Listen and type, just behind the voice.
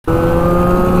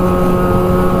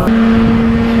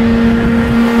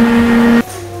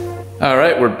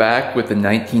back with the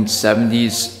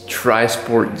 1970s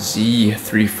Tri-Sport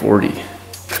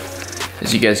Z340.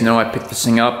 As you guys know, I picked this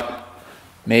thing up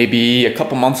maybe a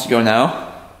couple months ago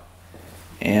now,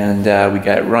 and we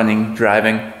got it running,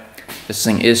 driving. This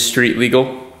thing is street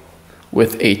legal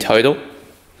with a title.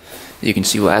 You can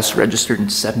see last registered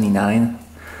in '79.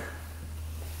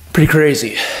 Pretty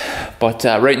crazy, but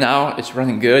right now it's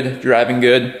running good, driving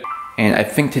good, and I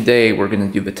think today we're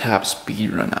gonna do the top speed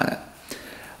run on it.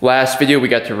 Last video we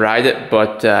got to ride it,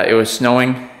 but it was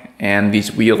snowing and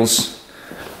these wheels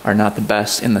are not the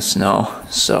best in the snow,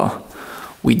 so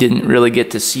we didn't really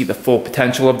get to see the full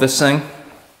potential of this thing.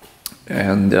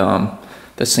 And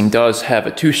this thing does have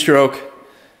a 2-stroke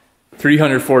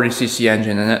 340cc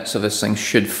engine in it, so this thing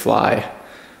should fly.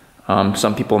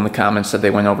 Some people in the comments said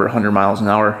they went over 100 miles an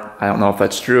hour. I don't know if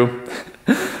that's true,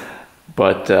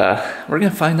 but we're gonna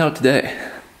find out today.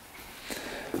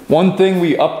 One thing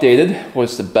we updated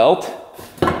was the belt.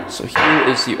 So here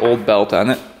is the old belt on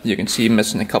it. You can see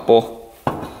missing a couple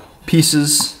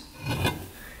pieces.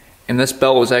 And this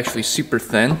belt was actually super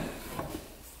thin,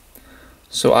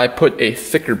 so I put a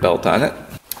thicker belt on it.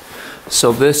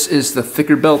 So this is the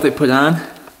thicker belt they put on.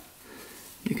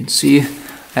 You can see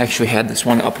I actually had this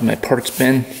one up in my parts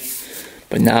bin,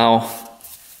 but now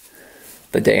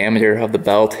the diameter of the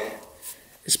belt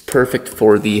is perfect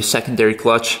for the secondary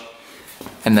clutch.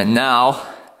 And then now,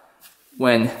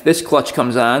 when this clutch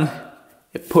comes on,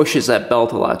 it pushes that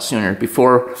belt a lot sooner.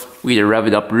 Before, we had to rev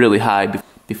it up really high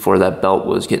before that belt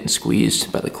was getting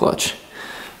squeezed by the clutch.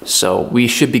 So we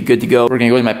should be good to go. We're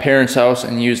gonna go to my parents' house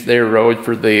and use their road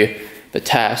for the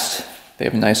test. They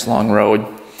have a nice long road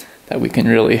that we can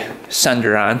really send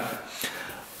her on.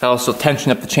 I also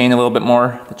tensioned up the chain a little bit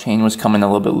more. The chain was coming a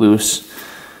little bit loose,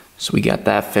 so we got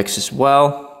that fixed as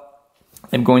well.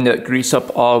 I'm going to grease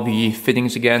up all the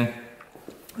fittings again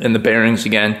and the bearings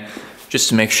again, just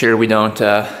to make sure we don't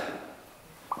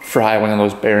fry one of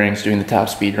those bearings doing the top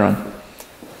speed run.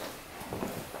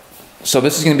 So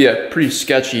this is going to be a pretty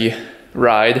sketchy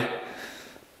ride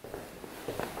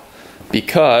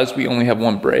because we only have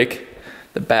one brake.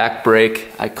 The back brake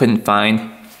I couldn't find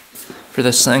for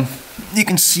this thing. You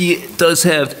can see it does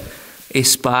have a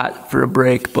spot for a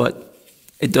brake, but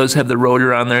it does have the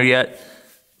rotor on there yet,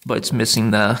 but it's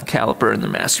missing the caliper and the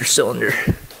master cylinder,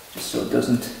 just so it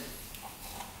doesn't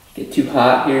get too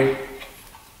hot here.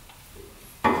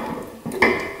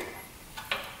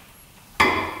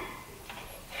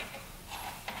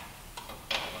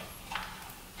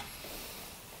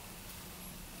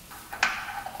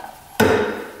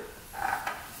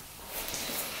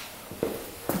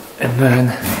 And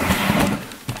then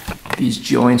these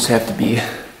joints have to be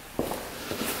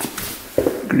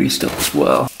greased up as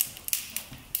well.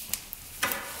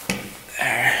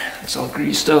 There, it's all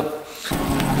greased up.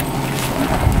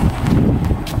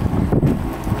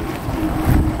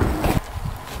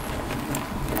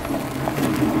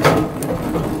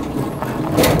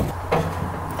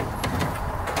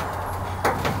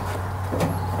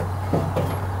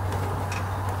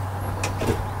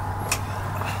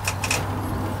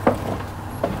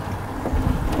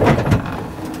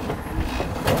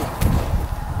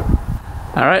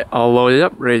 Alright, all loaded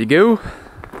up, ready to go.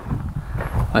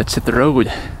 Let's hit the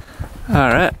road.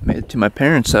 Alright, made it to my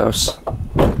parents' house.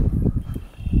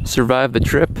 Survived the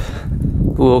trip.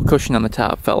 The little cushion on the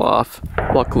top fell off.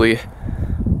 Luckily,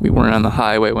 we weren't on the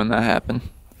highway when that happened.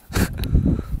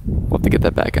 We'll have to get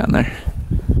that back on there.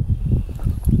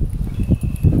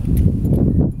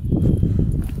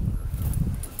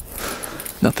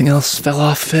 Nothing else fell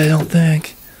off, I don't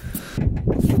think.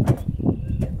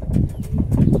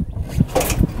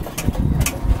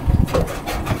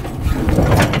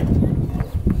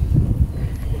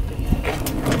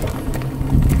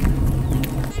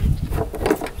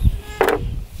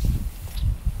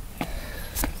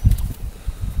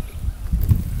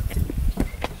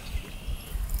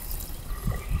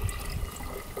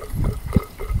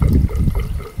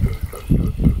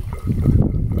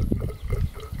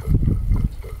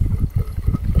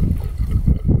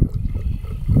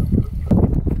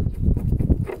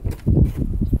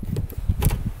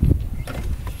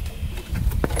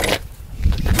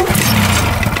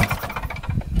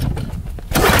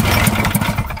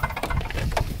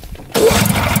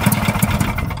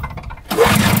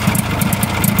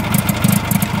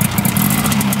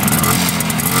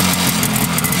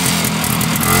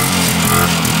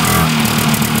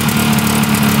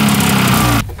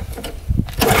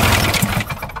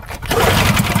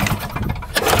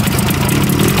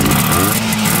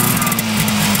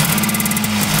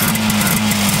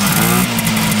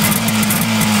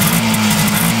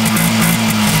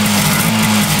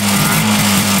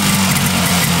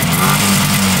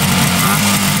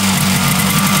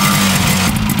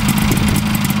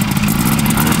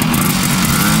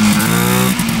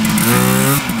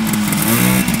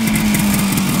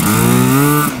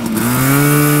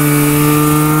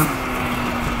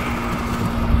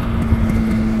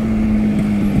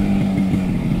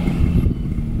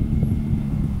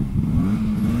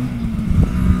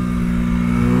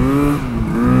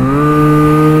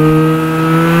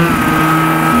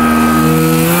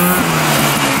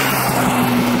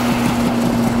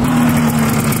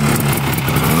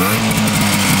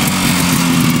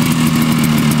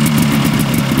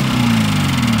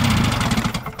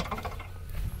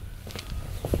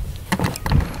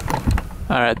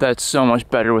 Alright, that's so much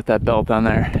better with that belt on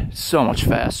there. So much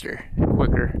faster,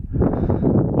 quicker.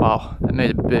 Wow, that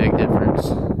made a big difference.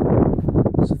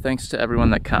 So thanks to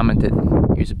everyone that commented,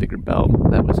 use a bigger belt.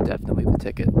 That was definitely the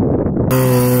ticket.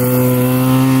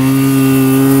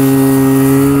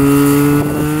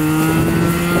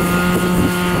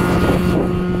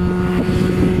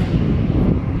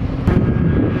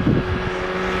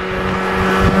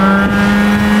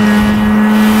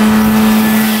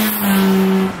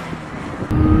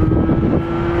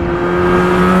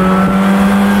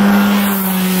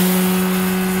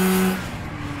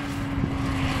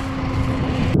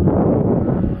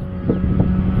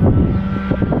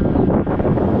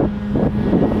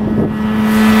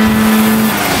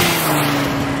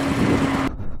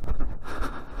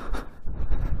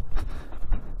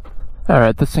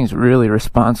 Alright, this thing's really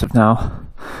responsive now.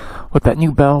 With that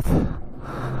new belt,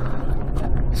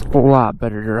 it's a lot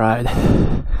better to ride.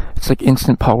 It's like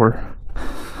instant power.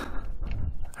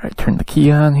 Alright, turn the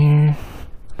key on here.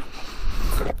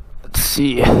 Let's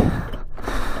see. And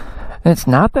it's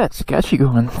not that sketchy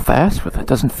going fast with it,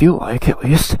 doesn't feel like, at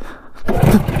least.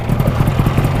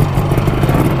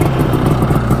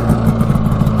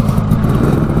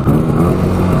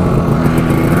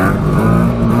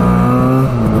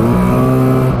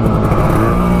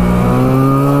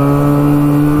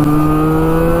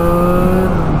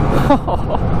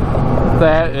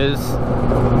 That is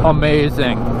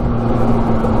amazing.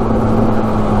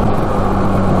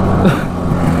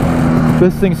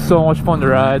 This thing's so much fun to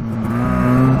ride.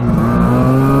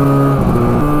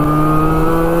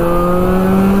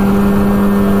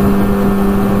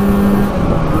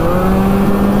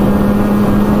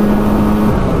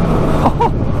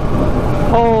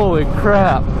 Holy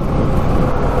crap.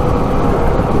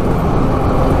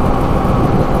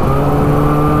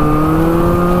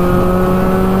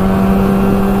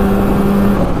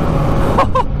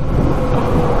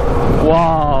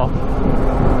 Wow.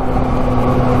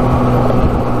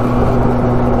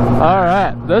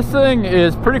 Alright, this thing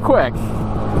is pretty quick.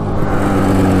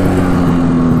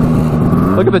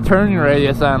 Look at the turning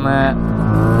radius on that.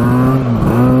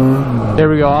 Here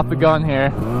we go, off the gun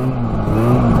here.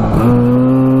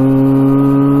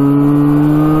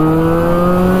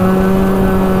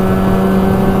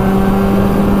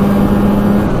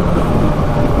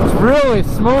 It's really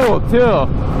smooth too.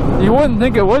 You wouldn't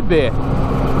think it would be.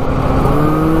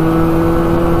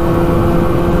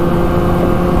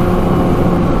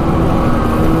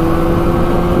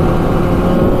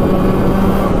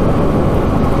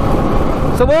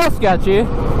 It's a little sketchy,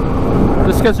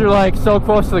 just because you're like so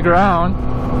close to the ground,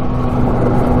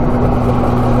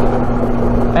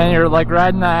 and you're like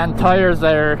riding on tires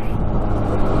that are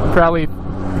probably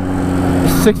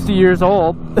 60 years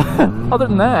old. Other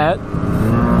than that,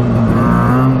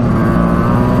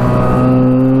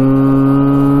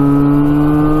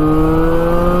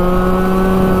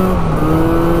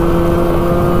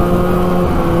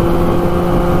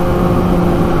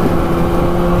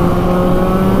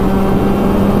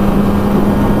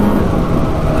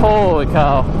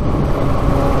 cow.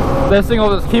 This thing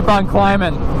will just keep on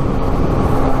climbing.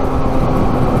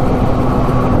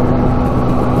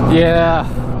 Yeah.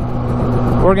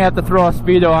 We're gonna have to throw a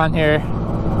speedo on here.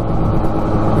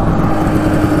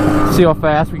 See how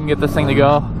fast we can get this thing to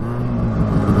go.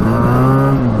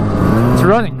 It's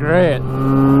running great.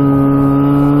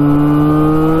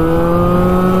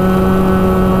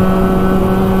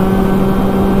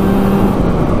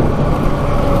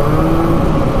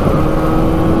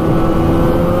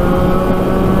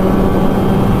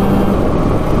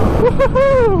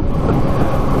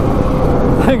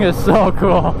 Thing is so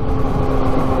cool.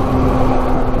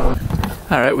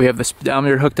 Alright, we have the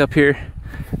speedometer hooked up here.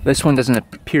 This one doesn't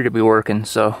appear to be working,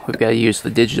 so we've got to use the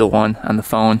digital one on the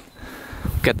phone.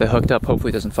 Got that hooked up,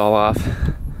 hopefully it doesn't fall off.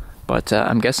 But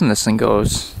I'm guessing this thing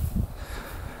goes,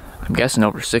 I'm guessing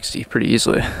over 60 pretty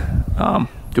easily. Do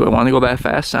I want to go that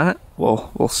fast on it?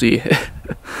 Well, we'll see.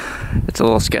 It's a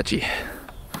little sketchy.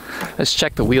 Let's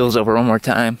check the wheels over one more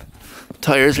time.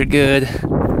 Tires are good.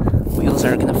 Wheels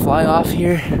aren't gonna fly off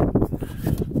here.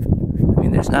 I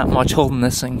mean, there's not much holding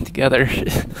this thing together.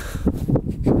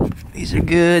 These are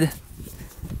good.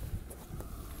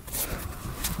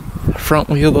 Front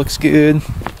wheel looks good.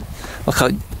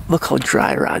 Look how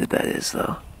dry rotted that is,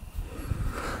 though.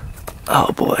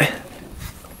 Oh boy,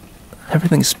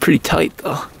 everything's pretty tight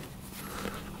though.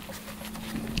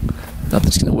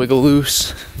 Nothing's gonna wiggle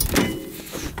loose.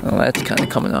 Oh, that's kind of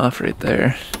coming off right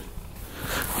there.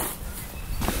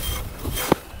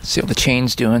 See what the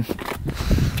chain's doing.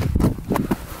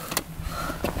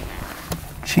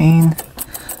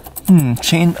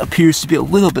 Chain appears to be a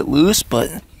little bit loose,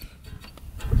 but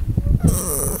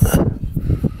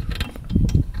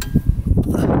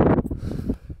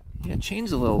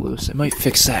chain's a little loose. I might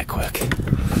fix that quick. The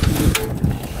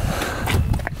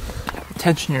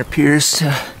tensioner appears to...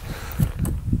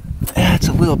 Yeah, it's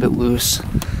a little bit loose.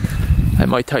 I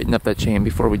might tighten up that chain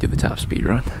before we do the top speed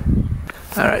run.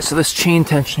 Alright, so this chain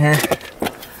tensioner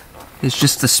is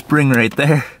just the spring right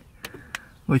there,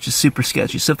 which is super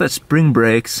sketchy. So if that spring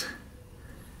breaks,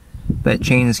 that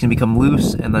chain is going to become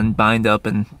loose and then bind up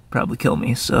and probably kill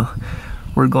me. So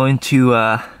we're going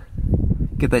to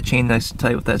get that chain nice and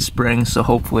tight with that spring, so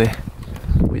hopefully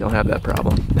we don't have that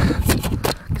problem.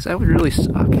 Because that would really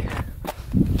suck.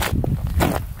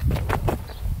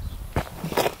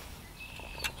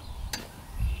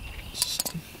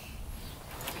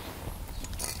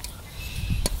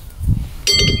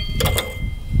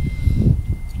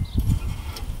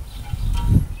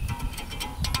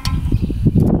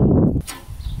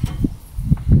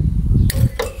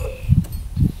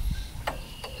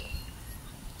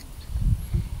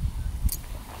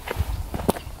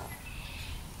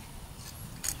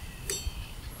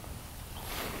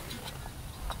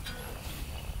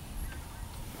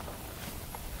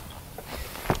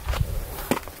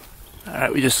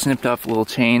 Alright, we just snipped off a little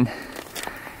chain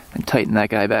and tightened that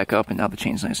guy back up, and now the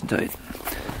chain's nice and tight.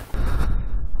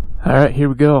 Alright, here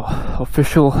we go.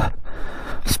 Official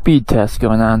speed test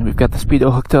going on. We've got the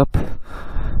speedo hooked up.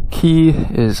 Key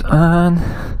is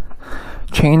on.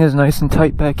 Chain is nice and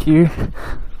tight back here.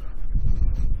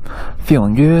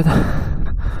 Feeling good.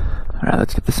 Alright,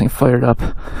 let's get this thing fired up.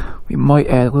 We might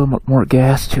add a little more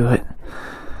gas to it.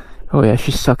 Oh yeah,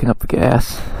 she's sucking up the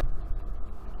gas.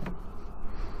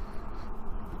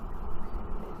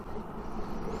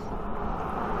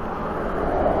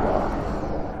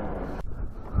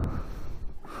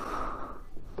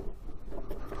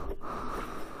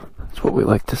 That's what we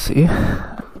like to see.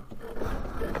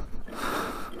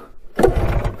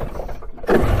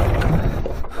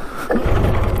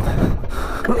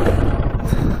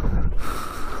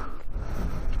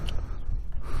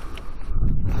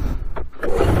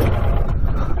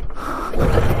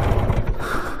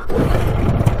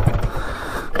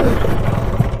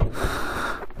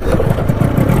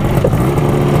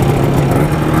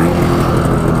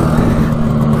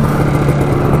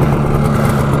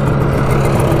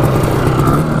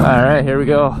 Alright, here we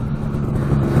go.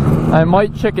 I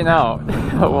might chicken out,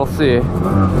 but we'll see.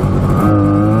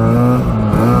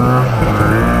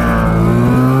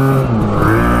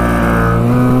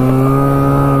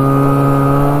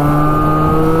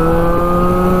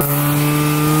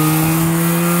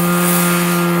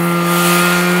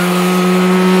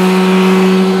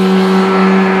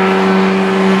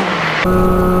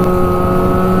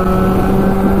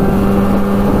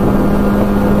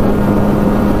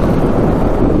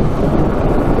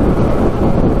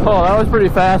 Oh, that was pretty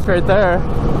fast right there.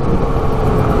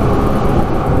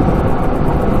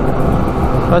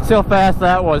 Let's see how fast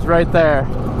that was right there.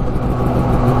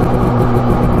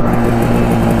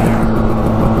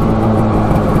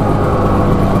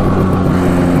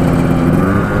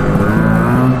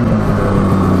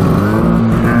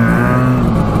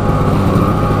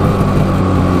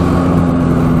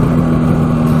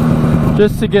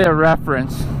 Just to get a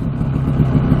reference,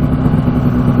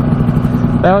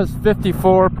 that was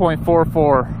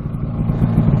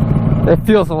 54.44. It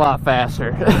feels a lot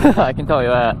faster. I can tell you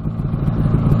that.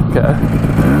 Okay.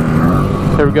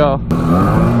 Here we go.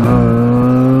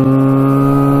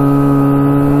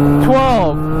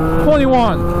 12,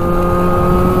 21.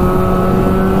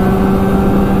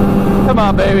 Come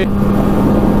on, baby.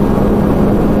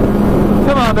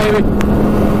 Come on, baby.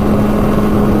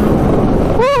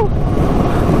 Woo!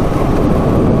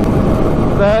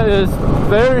 That is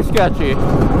very sketchy.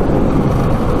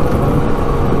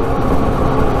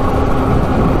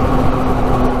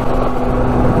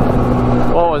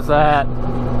 What was that?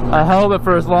 I held it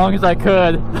for as long as I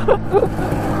could.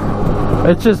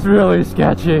 It's just really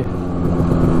sketchy.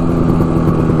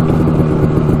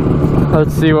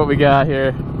 Let's see what we got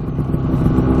here.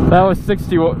 That was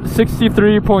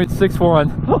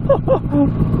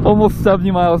 63.61. Almost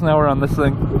 70 miles an hour on this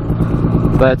thing.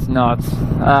 That's nuts.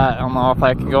 I don't know if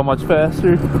I can go much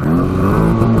faster.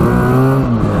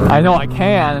 I know I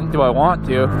can. Do I want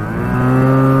to?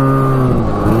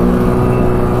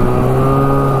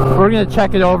 We're gonna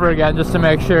check it over again just to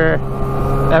make sure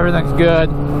everything's good.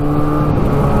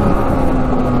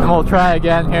 And we'll try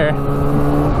again here.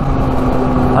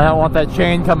 I don't want that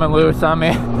chain coming loose on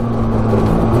me.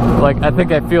 Like, I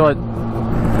think I feel it.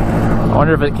 I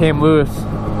wonder if it came loose.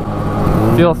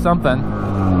 Feel something.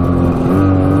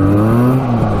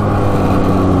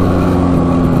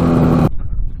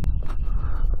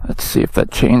 Let's see if that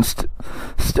chain's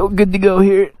still good to go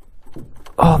here.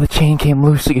 Oh, the chain came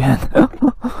loose again.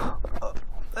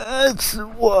 That's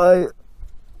why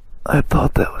I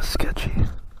thought that was sketchy.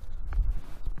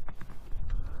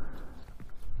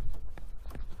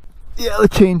 Yeah, the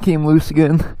chain came loose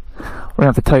again. We're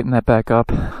gonna have to tighten that back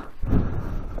up.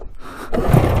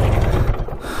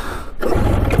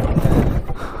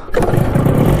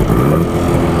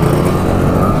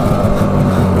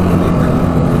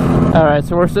 Alright,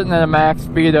 so we're sitting at a max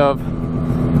speed of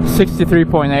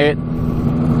 63.8.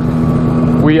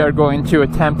 We are going to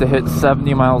attempt to hit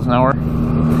 70 miles an hour.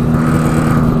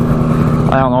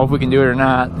 I don't know if we can do it or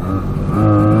not.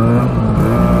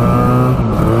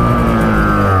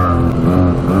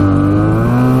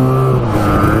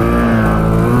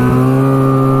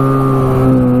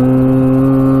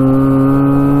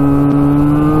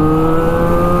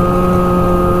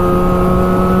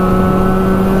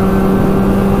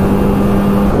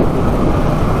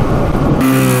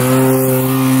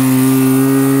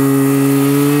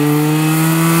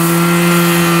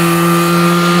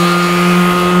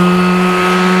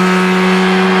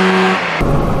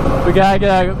 We gotta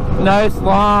get a nice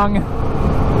long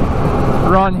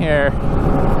run here.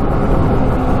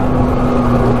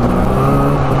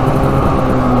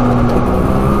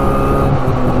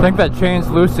 I think that chain's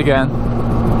loose again.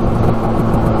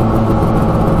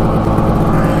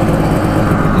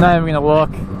 I'm not even gonna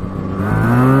look.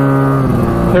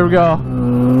 Here we go.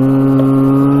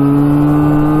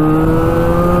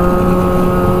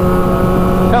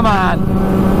 Come on.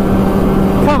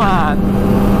 Come on.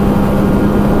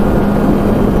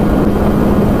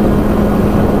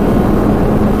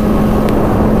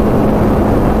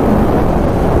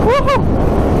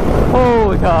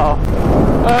 Holy cow.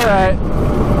 Alright.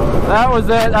 That was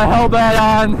it. I held that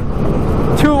on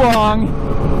too long.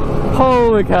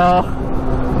 Holy cow.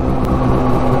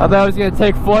 I thought I was going to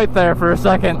take flight there for a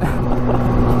second.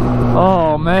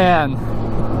 Oh man.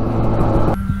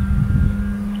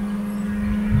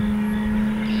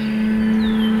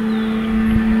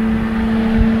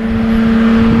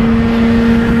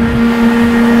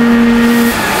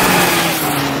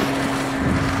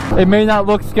 It may not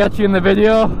look sketchy in the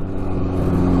video,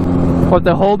 but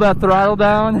to hold that throttle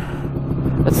down,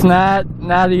 it's not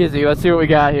easy. Let's see what we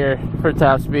got here for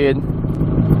top speed.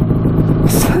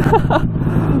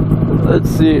 Let's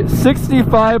see,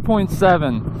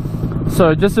 65.7,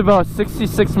 so just about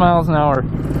 66 miles an hour.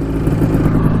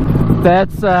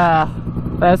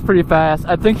 That's pretty fast.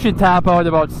 I think she'd top out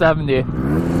about 70.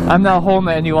 I'm not holding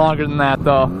it any longer than that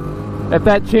though. If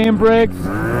that chain breaks,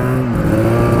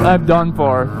 I'm done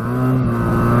for.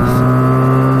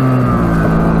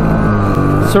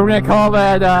 So we're gonna call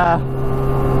that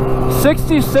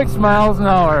 66 miles an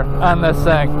hour on this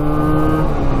thing,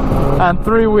 on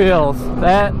 3 wheels.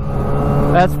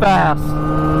 That's fast.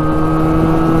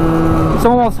 It's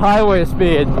almost highway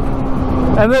speed,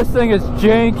 and this thing is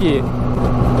janky.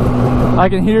 I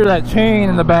can hear that chain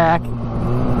in the back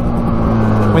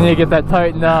when you get that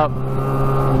tightened up.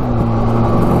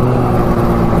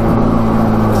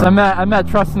 So I'm not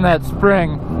trusting that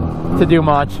spring to do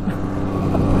much.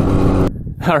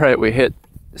 Alright, we hit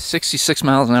 66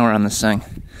 miles an hour on this thing.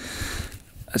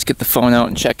 Let's get the phone out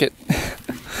and check it.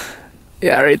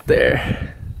 Yeah, right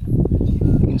there.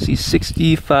 You can see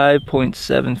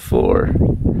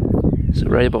 65.74. So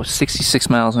right about 66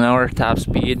 miles an hour top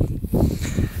speed.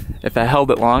 If I held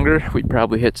it longer, we'd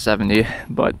probably hit 70,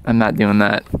 but I'm not doing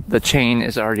that. The chain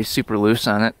is already super loose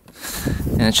on it,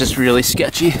 and it's just really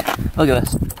sketchy. Look at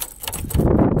this.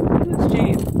 Look at this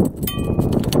chain.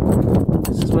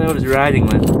 This is what I was riding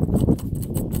with.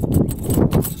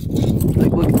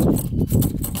 Like, look.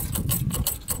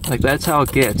 Like, that's how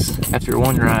it gets after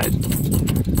one ride.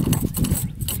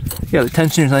 Yeah, the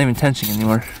tensioner's not even tensioning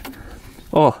anymore.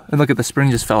 Oh, and look at the spring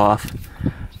just fell off.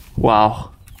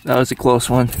 Wow. That was a close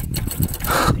one.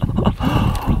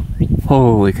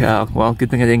 Holy cow. Well,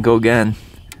 good thing I didn't go again.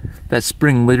 That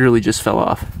spring literally just fell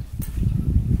off.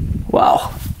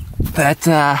 Wow. That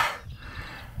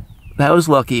was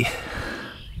lucky.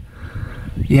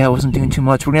 Yeah, I wasn't doing too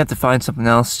much. We're gonna have to find something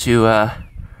else to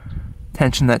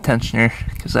tension that tensioner,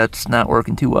 because that's not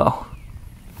working too well.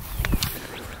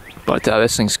 But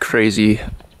this thing's crazy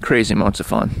amounts of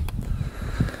fun.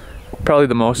 Probably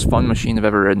the most fun machine I've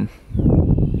ever ridden.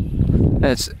 And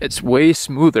it's way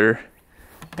smoother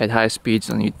at high speeds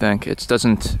than you'd think. It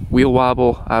doesn't wheel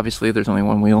wobble. Obviously, there's only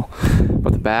one wheel,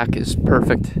 but the back is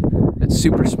perfect. It's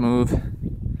super smooth,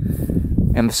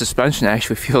 and the suspension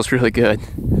actually feels really good,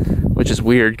 which is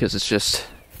weird because it's just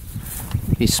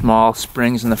these small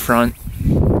springs in the front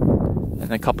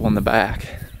and a couple in the back.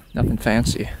 Nothing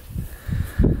fancy.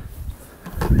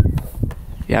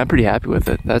 Yeah, I'm pretty happy with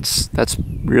it. That's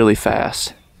really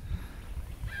fast.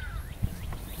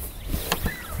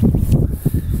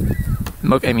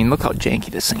 Look, I mean, look how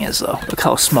janky this thing is, though. Look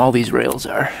how small these rails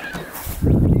are.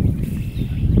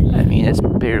 I mean, it's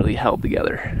barely held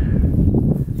together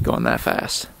going that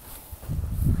fast.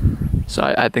 So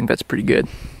I think that's pretty good.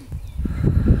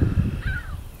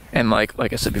 And like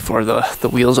I said before, the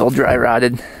wheels all dry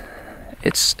rotted.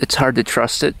 It's hard to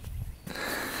trust it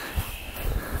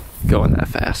going that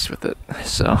fast with it.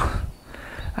 So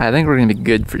I think we're gonna be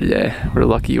good for today. We're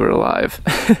lucky we're alive.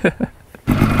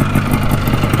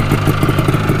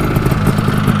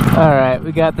 Alright,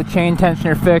 we got the chain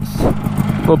tensioner fixed.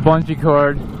 Little bungee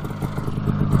cord.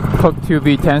 Hook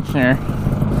 2V tensioner.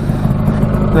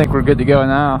 I think we're good to go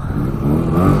now.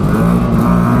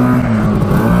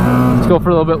 Let's go for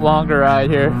a little bit longer ride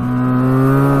here.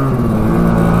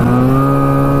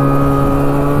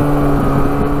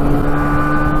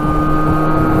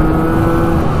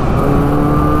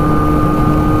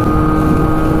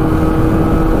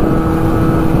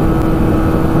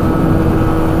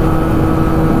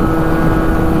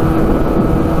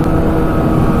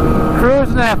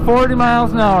 Cruising at 40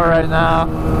 miles an hour right now.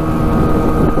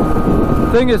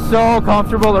 Thing is so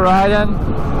comfortable to ride in.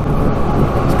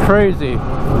 It's crazy.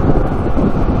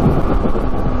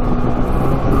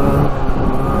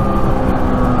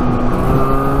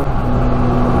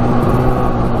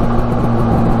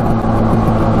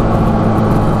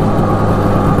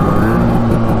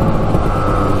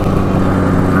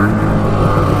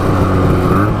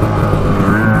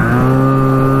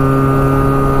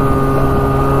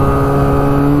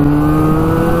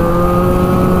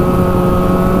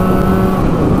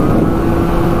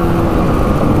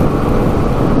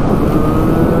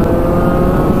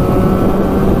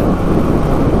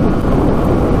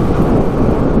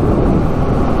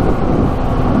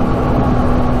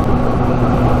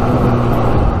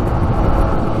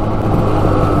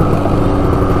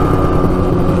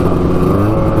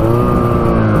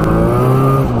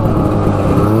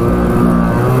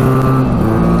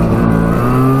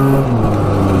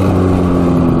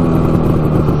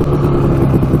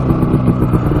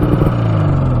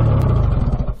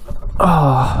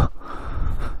 Oh,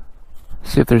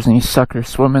 see if there's any suckers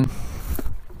swimming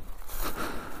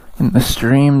in the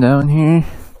stream down here.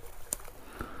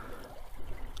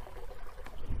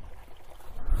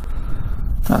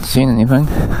 Not seeing anything.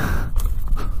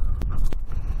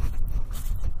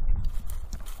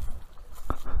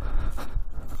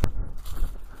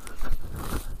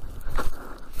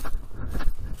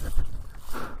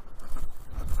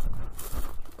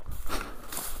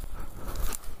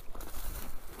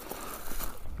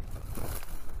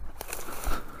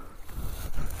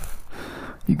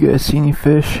 You guys see any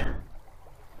fish?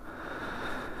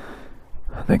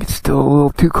 I think it's still a little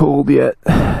too cold yet.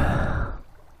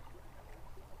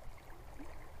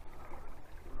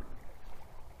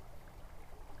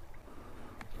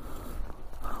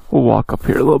 We'll walk up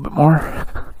here a little bit more.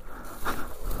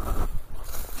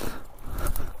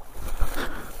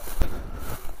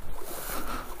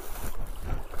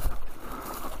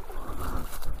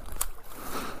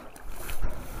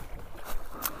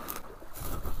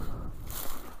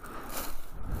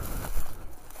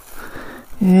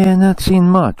 Yeah, not seeing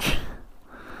much.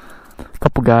 A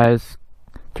couple guys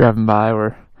driving by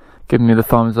were giving me the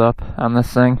thumbs up on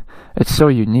this thing. It's so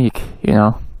unique, you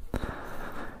know.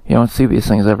 You don't see these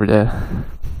things every day. And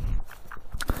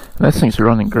this thing's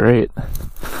running great.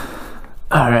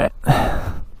 Alright.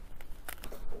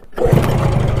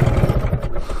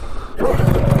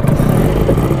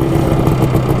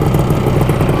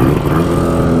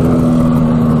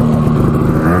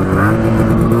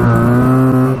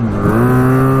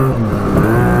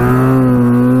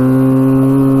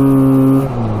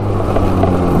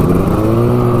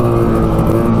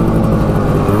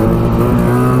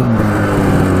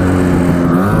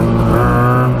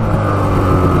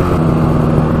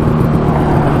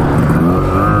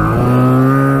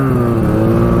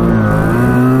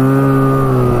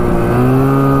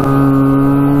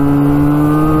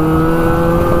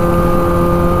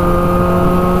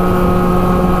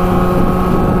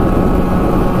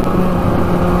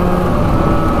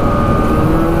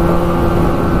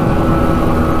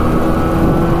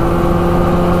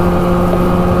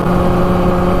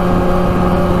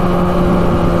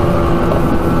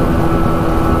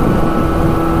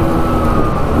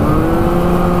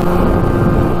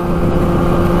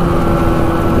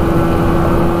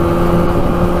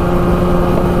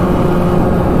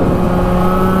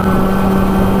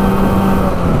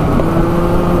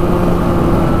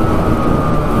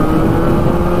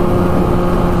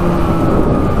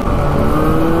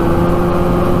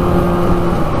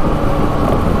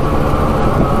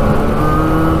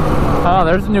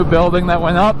 building that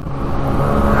went up.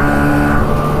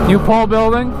 New pole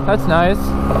building, that's nice.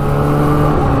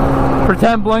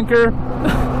 Pretend blinker.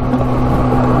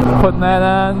 Putting that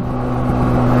on.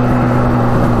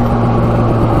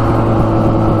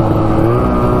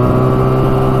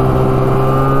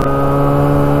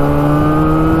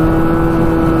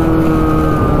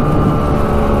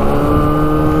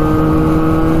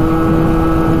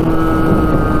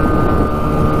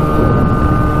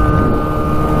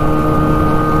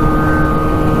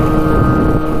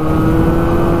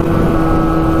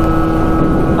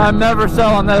 I'm never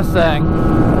selling this thing.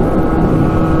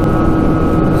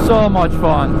 So much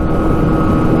fun.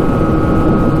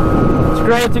 It's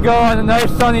great to go on a nice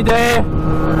sunny day,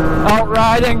 out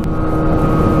riding.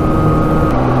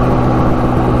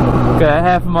 Got a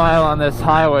half a mile on this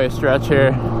highway stretch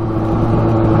here.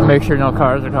 Make sure no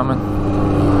cars are coming.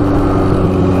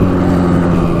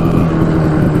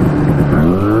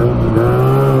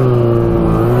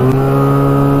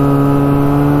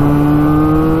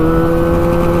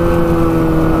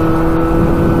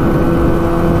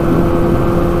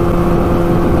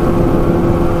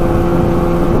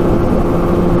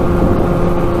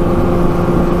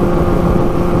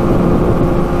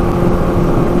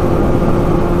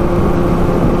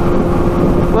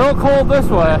 Cold this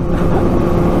way.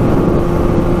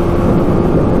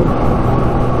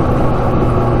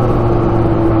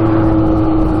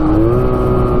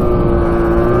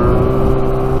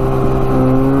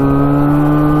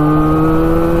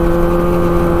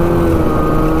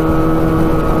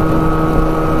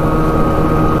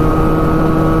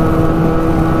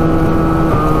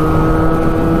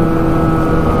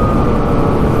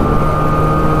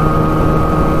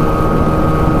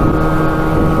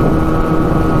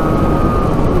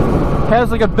 Has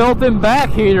like a built-in back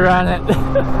heater on it.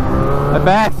 My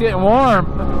back's getting warm.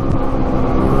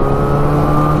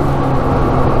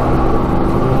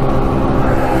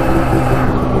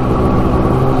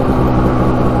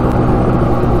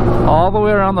 All the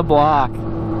way around the block.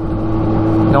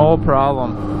 No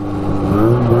problem.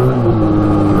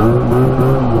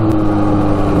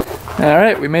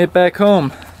 Alright, we made it back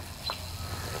home.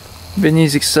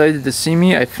 Vinny's excited to see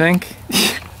me, I think.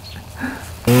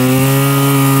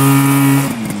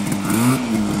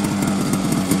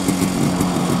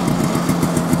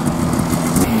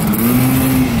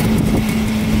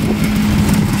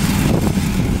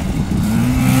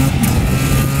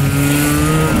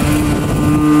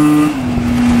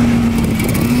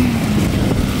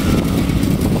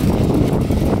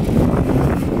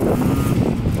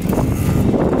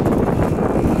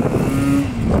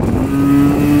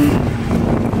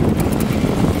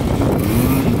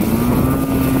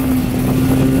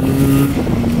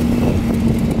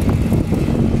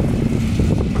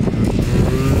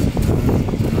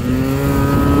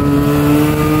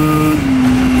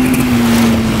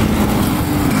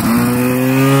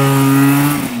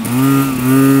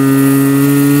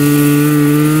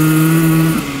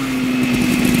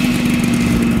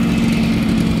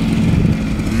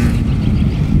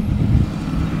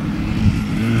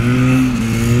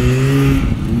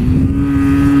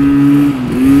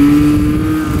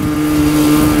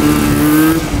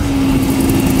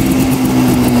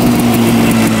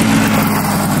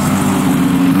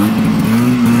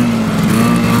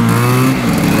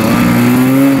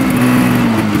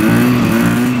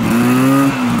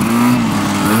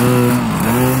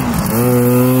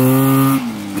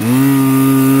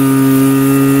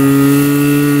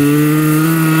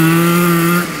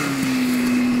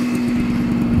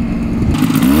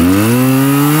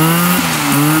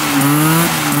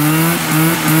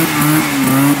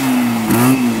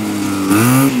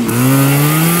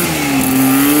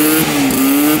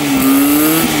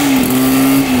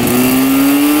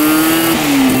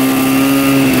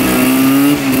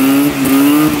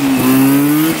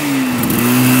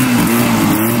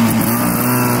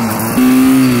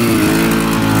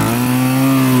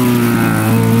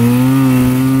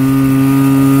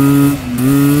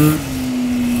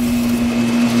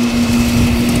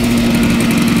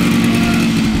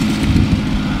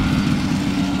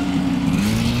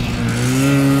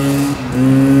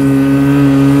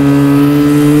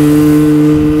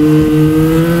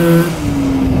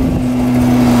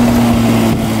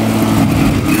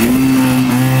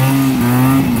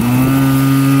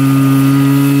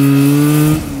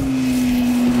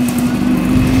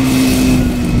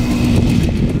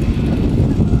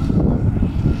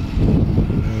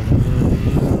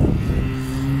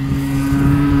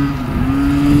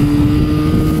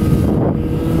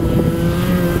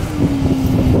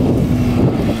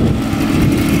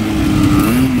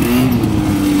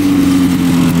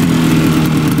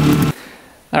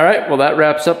 that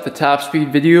wraps up the top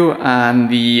speed video on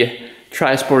the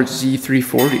Trisport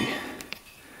Z340.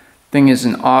 Thing is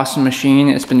an awesome machine.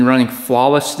 It's been running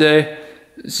flawless today.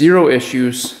 Zero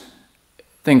issues.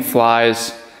 Thing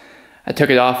flies. I took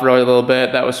it off-road a little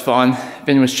bit. That was fun.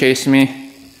 Vin was chasing me.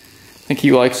 I think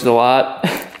he likes it a lot.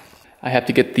 I have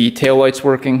to get the taillights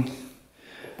working.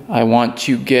 I want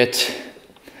to get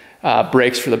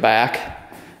brakes for the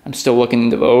back. I'm still looking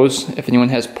into those. If anyone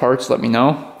has parts, let me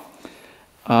know.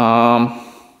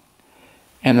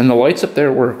 And then the lights up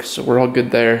there work, so we're all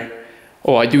good there.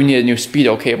 Oh, I do need a new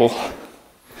speedo cable.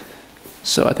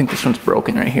 So I think this one's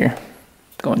broken right here,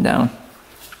 going down.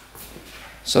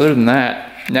 So other than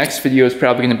that, next video is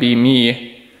probably gonna be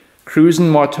me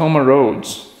cruising Wautoma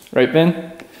roads. Right,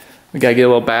 Vin? We gotta get a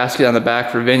little basket on the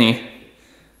back for Vinny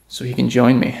so he can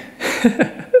join me.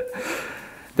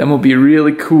 That will be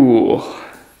really cool.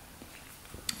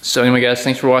 So anyway guys,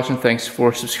 thanks for watching, thanks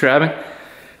for subscribing.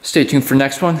 Stay tuned for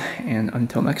next one, and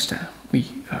until next time, we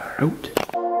are out.